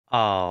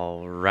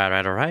All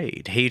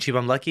right. Hey YouTube,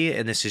 I'm Lucky,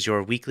 and this is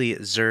your weekly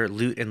Xur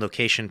loot and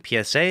location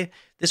PSA.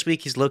 This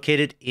week he's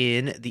located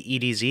in the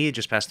EDZ,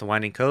 just past the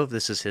Winding Cove.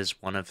 This is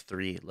his one of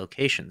 3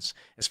 locations.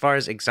 As far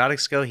as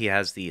exotics go, he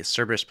has the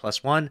Cerberus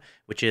 +1,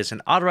 which is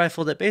an auto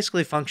rifle that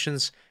basically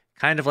functions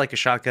kind of like a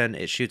shotgun.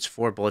 It shoots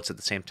 4 bullets at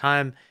the same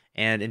time,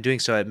 and in doing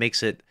so, it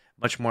makes it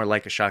much more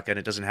like a shotgun.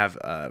 It doesn't have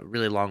a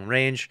really long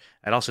range.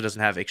 It also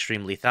doesn't have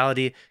extreme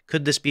lethality.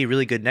 Could this be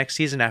really good next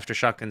season after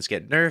shotguns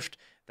get nerfed?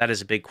 That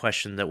is a big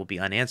question that will be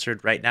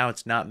unanswered. Right now,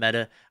 it's not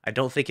meta. I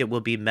don't think it will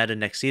be meta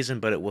next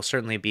season, but it will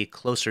certainly be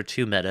closer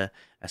to meta,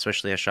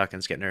 especially as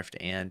shotguns get nerfed,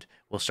 and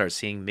we'll start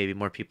seeing maybe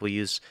more people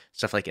use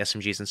stuff like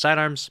SMGs and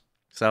sidearms.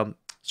 So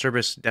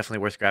Cerberus,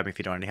 definitely worth grabbing if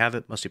you don't already have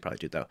it. Most of you probably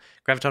do, though.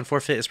 Graviton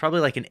Forfeit is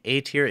probably like an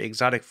A-tier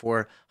exotic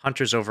for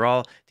hunters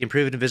overall. The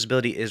improved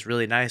invisibility is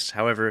really nice.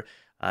 However,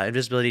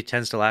 invisibility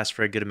tends to last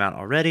for a good amount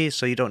already,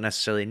 so you don't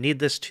necessarily need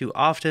this too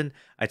often.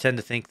 I tend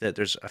to think that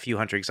there's a few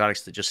hunter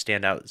exotics that just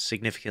stand out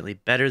significantly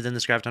better than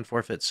this Graviton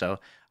Forfeit, so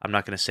I'm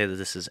not going to say that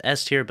this is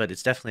S tier, but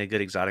it's definitely a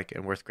good exotic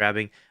and worth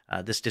grabbing.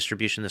 This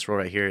distribution, this roll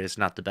right here, is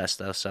not the best,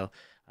 though, so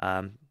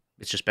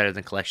it's just better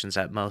than collections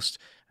at most.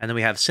 And then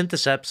we have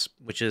Syntheseps,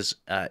 which is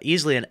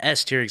easily an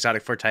S tier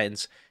exotic for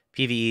Titans.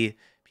 PvE,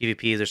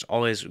 PvP, there's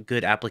always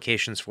good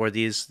applications for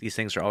these. These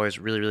things are always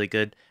really, really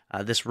good.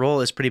 This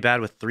roll is pretty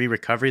bad with 3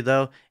 recovery,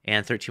 though,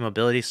 and 13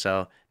 mobility,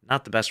 so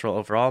not the best roll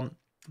overall.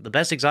 The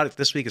best exotic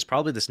this week is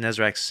probably this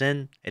Nezarec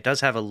Sin. It does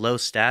have a low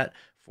stat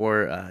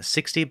for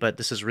 60, but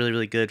this is really,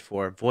 really good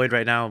for Void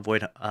right now,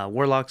 Void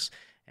Warlocks,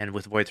 and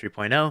with Void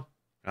 3.0.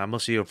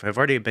 Most of you have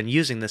already been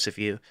using this if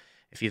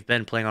you've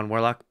been playing on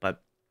Warlock,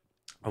 but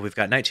we've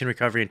got 19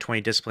 recovery and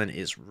 20 discipline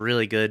is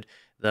really good.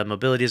 The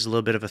mobility is a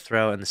little bit of a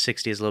throw, and the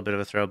 60 is a little bit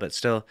of a throw, but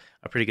still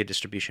a pretty good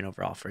distribution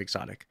overall for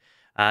exotic.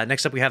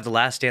 Next up, we have the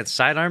Last Dance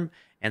Sidearm,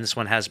 and this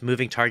one has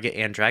Moving Target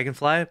and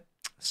Dragonfly.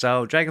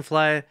 So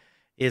Dragonfly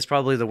is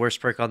probably the worst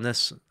perk on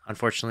this.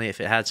 Unfortunately,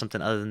 if it had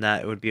something other than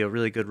that, it would be a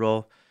really good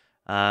roll.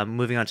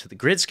 Moving on to the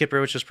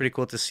Gridskipper, which is pretty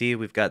cool to see.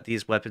 We've got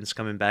these weapons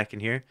coming back in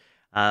here.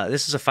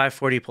 This is a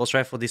 540 pulse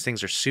rifle. These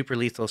things are super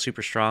lethal,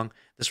 super strong.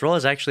 This roll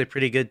is actually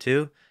pretty good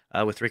too,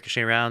 with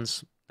ricochet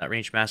rounds, that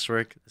range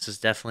masterwork. This is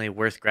definitely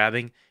worth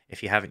grabbing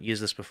if you haven't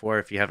used this before.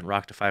 If you haven't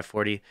rocked a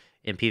 540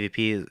 in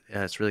PvP,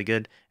 it's really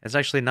good. It's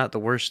actually not the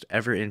worst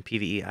ever in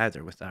PvE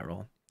either with that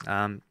roll.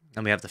 Then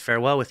we have the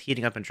Farewell with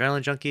Heating Up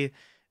Adrenaline Junkie.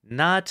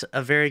 Not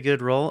a very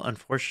good roll,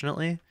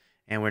 unfortunately,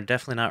 and we're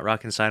definitely not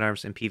rocking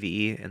sidearms in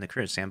PvE in the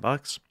current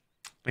sandbox.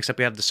 Next up,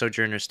 we have the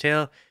Sojourner's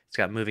Tale. It's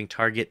got Moving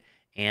Target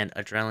and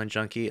Adrenaline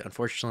Junkie.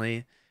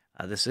 Unfortunately,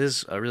 this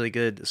is a really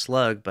good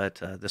slug,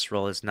 but this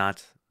roll is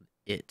not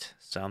it.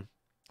 So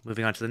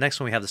moving on to the next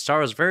one, we have the Star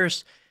Wars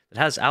Verse that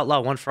has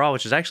Outlaw 1 for All,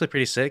 which is actually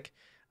pretty sick.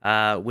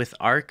 With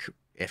Arc,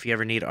 if you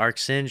ever need Arc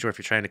Singe or if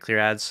you're trying to clear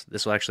ads,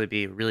 this will actually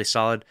be really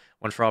solid.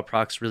 1 for All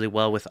procs really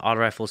well with auto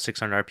rifle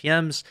 600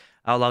 RPMs.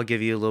 Outlaw will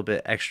give you a little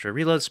bit extra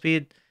reload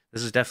speed.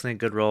 This is definitely a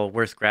good roll,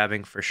 worth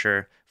grabbing for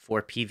sure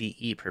for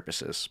PvE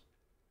purposes.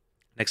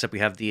 Next up, we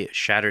have the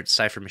Shattered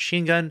Cypher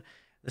Machine Gun.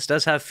 This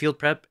does have field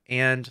prep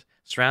and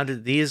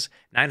surrounded. These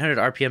 900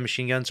 RPM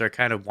machine guns are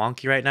kind of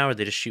wonky right now, where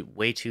they just shoot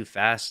way too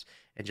fast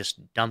and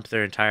just dump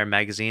their entire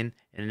magazine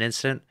in an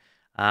instant.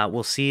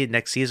 We'll see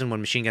next season when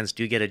machine guns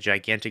do get a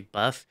gigantic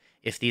buff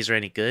if these are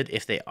any good.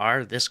 If they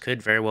are, this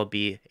could very well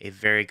be a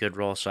very good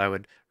roll, so I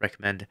would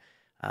recommend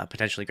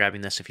potentially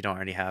grabbing this if you don't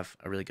already have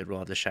a really good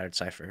roll of the Shattered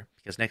Cypher,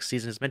 because next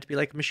season is meant to be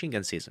like a machine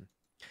gun season.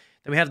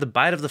 Then we have the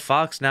Bite of the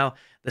Fox. Now,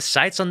 the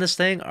sights on this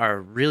thing are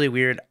really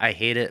weird. I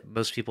hate it.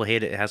 Most people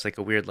hate it. It has like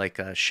a weird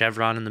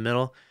chevron in the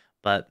middle,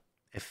 but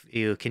if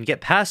you can get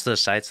past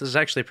those sights, this is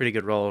actually a pretty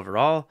good roll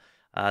overall.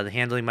 The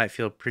handling might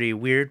feel pretty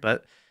weird,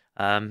 but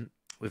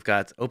we've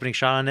got opening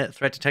shot on it.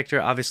 Threat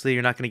detector, obviously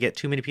you're not going to get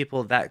too many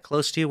people that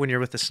close to you when you're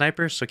with the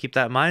sniper, so keep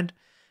that in mind.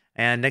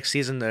 And next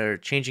season, they're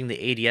changing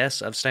the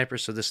ADS of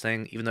snipers, so this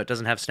thing, even though it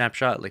doesn't have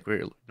snapshot like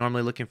we're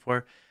normally looking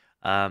for,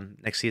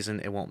 next season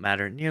it won't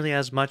matter nearly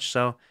as much,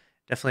 so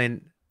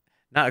definitely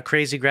not a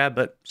crazy grab,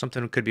 but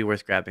something could be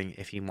worth grabbing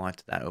if you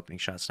want that opening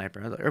shot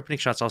sniper. The opening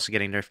shot's also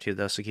getting nerfed too,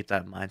 though, so keep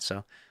that in mind.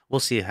 So we'll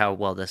see how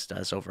well this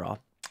does overall.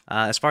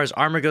 As far as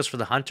armor goes for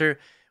the Hunter,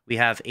 we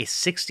have a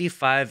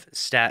 65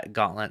 stat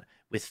gauntlet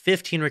with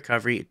 15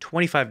 recovery,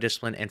 25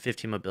 discipline, and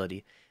 15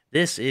 mobility.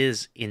 This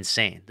is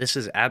insane. This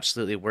is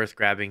absolutely worth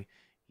grabbing.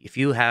 If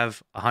you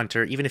have a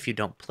Hunter, even if you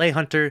don't play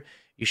Hunter,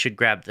 you should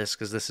grab this,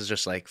 because this is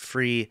just like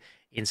free,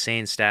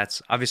 insane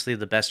stats. Obviously,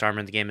 the best armor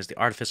in the game is the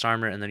Artifice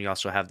armor, and then you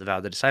also have the Vow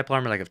of the Disciple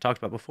armor, like I've talked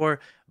about before.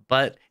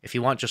 But if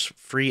you want just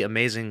free,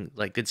 amazing,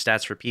 like good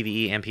stats for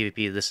PvE and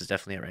PvP, this is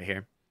definitely it right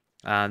here.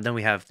 Then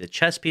we have the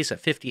chest piece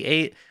at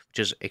 58, which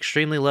is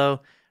extremely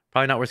low.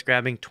 Probably not worth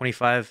grabbing.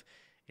 25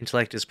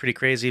 intellect is pretty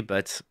crazy,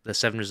 but the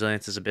 7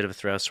 resilience is a bit of a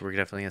throw, so we're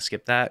definitely going to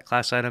skip that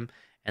class item.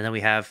 And then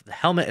we have the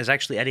helmet is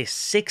actually at a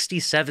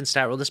 67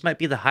 stat roll. This might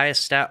be the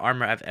highest stat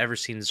armor I've ever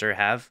seen Xur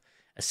have.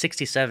 A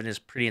 67 is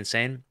pretty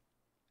insane.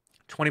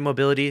 20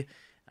 mobility,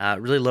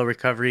 really low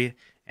recovery,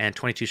 and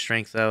 22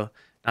 strength, though.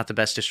 Not the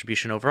best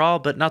distribution overall,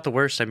 but not the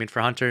worst. I mean,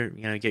 for Hunter,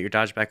 you get your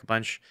dodge back a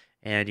bunch,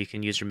 and you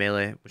can use your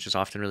melee, which is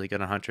often really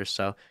good on Hunter.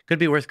 So could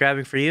be worth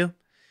grabbing for you.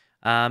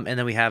 And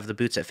then we have the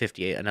boots at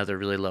 58, another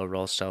really low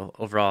roll. So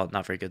overall,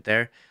 not very good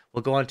there.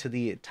 We'll go on to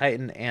the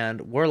Titan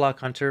and Warlock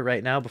Hunter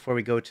right now before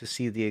we go to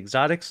see the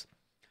exotics.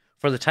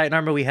 For the Titan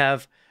armor, we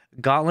have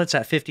gauntlets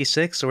at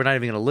 56, so we're not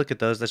even going to look at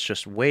those. That's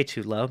just way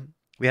too low.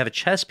 We have a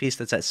chest piece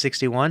that's at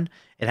 61.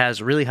 It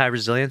has really high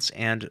resilience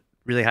and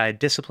really high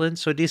discipline,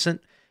 so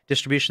decent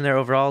distribution there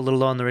overall, a little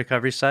low on the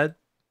recovery side.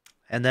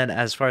 And then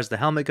as far as the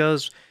helmet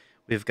goes,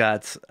 we've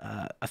got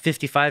a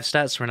 55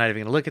 stat, so we're not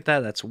even going to look at that.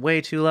 That's way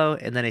too low.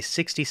 And then a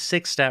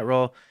 66 stat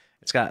roll.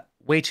 It's got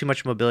way too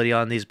much mobility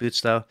on these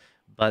boots, though,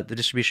 but the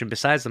distribution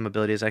besides the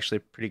mobility is actually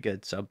pretty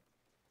good. So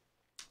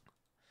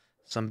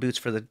some boots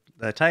for the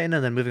Titan,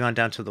 and then moving on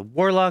down to the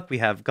Warlock, we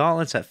have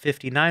gauntlets at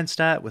 59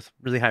 stat with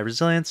really high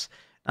resilience.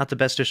 Not the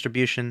best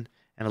distribution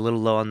and a little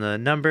low on the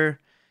number.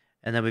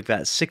 And then we've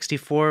got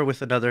 64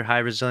 with another high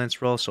resilience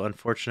roll, so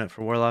unfortunate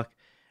for Warlock.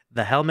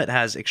 The helmet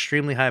has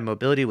extremely high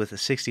mobility with a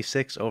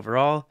 66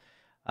 overall.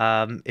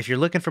 If you're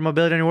looking for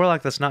mobility on your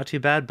Warlock, that's not too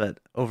bad, but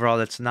overall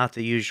that's not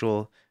the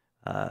usual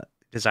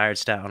desired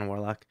stat on a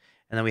Warlock.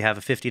 And then we have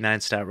a 59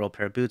 stat roll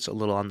pair of boots, a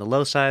little on the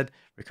low side.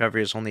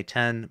 Recovery is only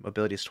 10,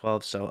 mobility is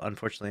 12, so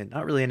unfortunately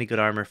not really any good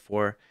armor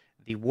for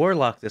the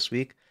Warlock this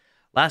week.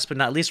 Last but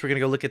not least, we're going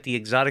to go look at the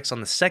exotics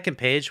on the second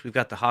page. We've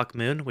got the Hawk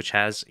Moon, which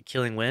has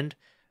Killing Wind.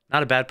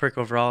 Not a bad perk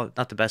overall,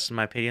 not the best in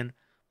my opinion,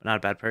 but not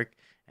a bad perk.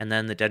 And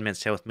then the Dead Man's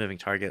Tail with Moving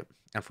Target.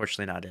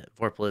 Unfortunately not it.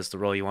 Vorpal is the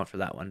role you want for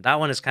that one. That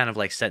one is kind of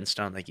like set in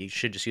stone, like you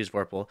should just use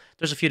Vorpal.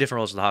 There's a few different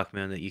roles of the Hawk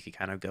Moon that you could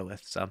kind of go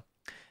with. So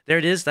there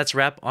it is. That's a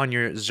wrap on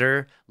your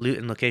Xur loot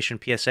and location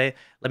PSA.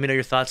 Let me know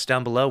your thoughts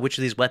down below. Which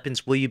of these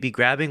weapons will you be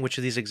grabbing? Which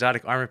of these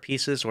exotic armor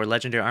pieces or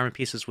legendary armor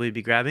pieces will you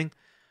be grabbing?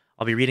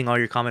 I'll be reading all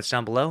your comments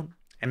down below.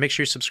 And make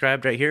sure you're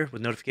subscribed right here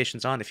with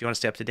notifications on if you want to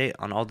stay up to date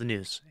on all the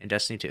news in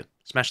Destiny 2.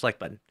 Smash the like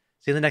button.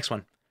 See you in the next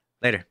one.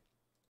 Later.